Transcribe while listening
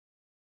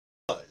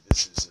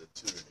This is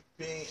Tutor Nick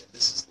P, and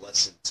this is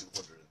lesson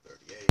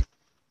 238.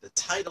 The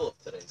title of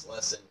today's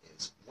lesson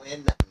is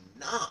When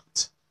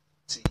Not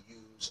to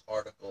Use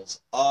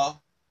Articles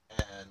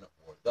and,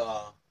 or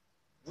the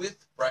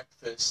with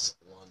breakfast,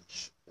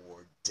 lunch,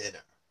 or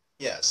dinner.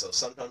 Yeah, so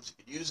sometimes you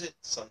could use it,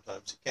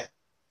 sometimes you can't.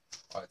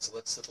 All right, so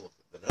let's take a look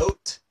at the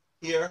note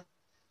here.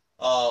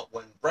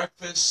 When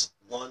breakfast,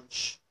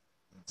 lunch,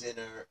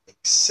 dinner,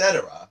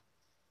 etc.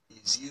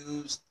 is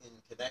used in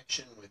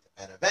connection with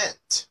an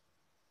event,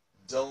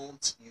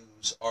 don't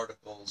use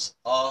articles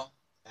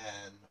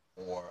and,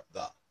 or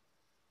the.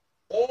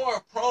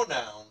 Or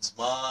pronouns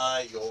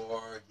my,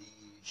 your, he,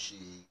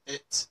 she,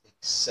 it,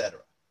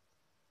 etc.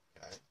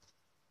 Okay?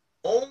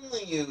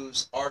 Only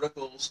use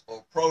articles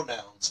or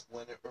pronouns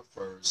when it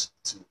refers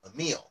to a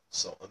meal.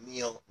 So a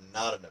meal,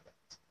 not an event.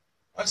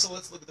 All right, so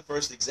let's look at the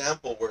first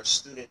example where a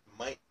student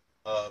might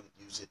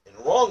use it in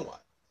a wrong way.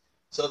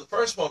 So the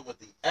first one with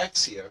the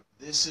X here,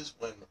 this is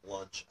when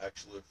lunch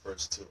actually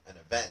refers to an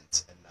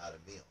event and not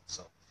a meal.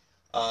 So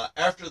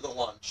after the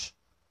lunch,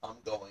 I'm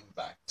going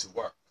back to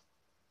work.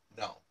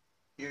 No,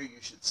 here you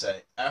should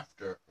say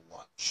after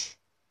lunch,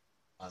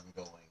 I'm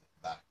going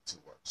back to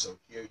work. So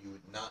here you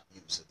would not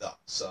use a the.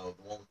 So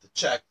the one with the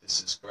check,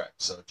 this is correct.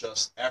 So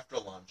just after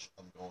lunch,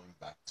 I'm going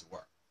back to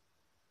work.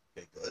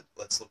 Okay, good.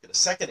 Let's look at a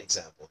second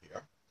example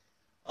here.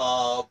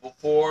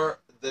 Before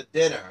the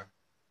dinner,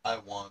 I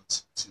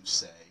want to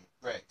say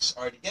grace.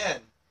 All right,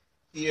 again,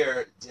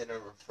 here dinner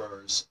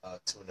refers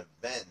to an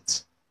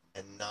event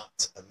and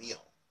not a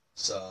meal.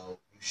 So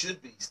you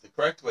should be, the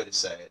correct way to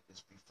say it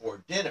is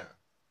before dinner,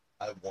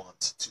 I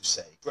want to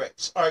say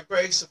grace. All right,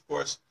 grace, of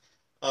course,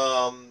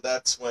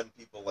 that's when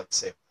people like to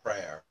say a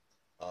prayer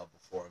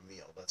before a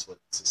meal. That's what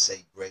to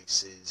say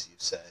grace is. You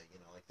say,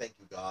 like thank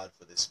you God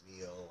for this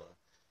meal,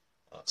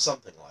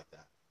 something like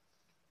that.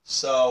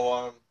 So,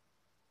 all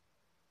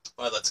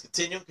right, let's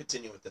continue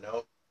with the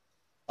note.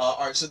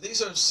 All right, so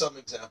these are some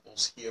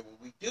examples here where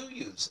we do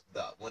use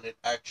the when it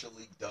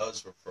actually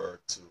does refer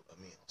to a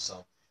meal.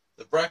 So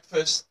the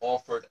breakfast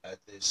offered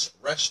at this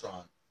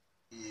restaurant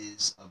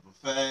is a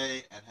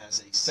buffet and has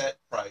a set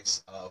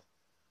price of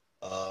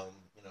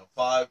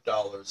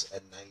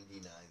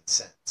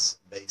 $5.99.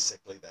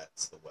 Basically,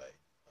 that's the way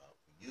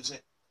we use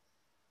it.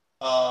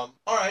 All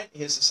right,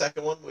 here's the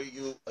second one where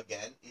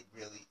again, it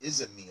really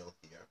is a meal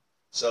here.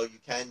 So you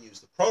can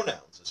use the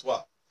pronouns as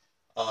well.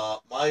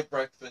 My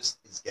breakfast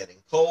is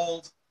getting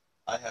cold.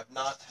 I have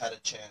not had a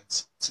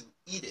chance to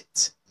eat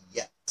it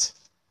yet.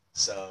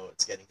 So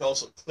it's getting cold.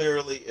 So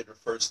clearly it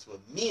refers to a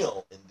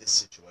meal in this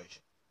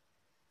situation.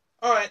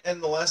 All right,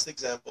 and the last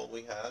example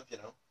we have,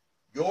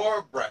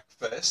 your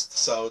breakfast.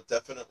 So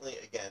definitely,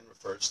 again,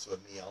 refers to a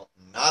meal,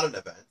 not an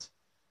event.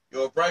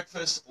 Your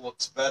breakfast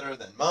looks better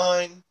than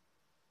mine.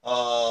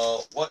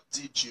 What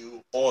did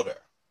you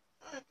order?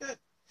 All right, good.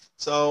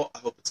 So I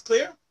hope it's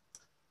clear.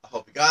 I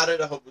hope you got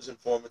it. I hope it was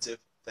informative.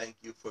 Thank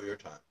you for your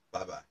time.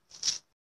 Bye-bye.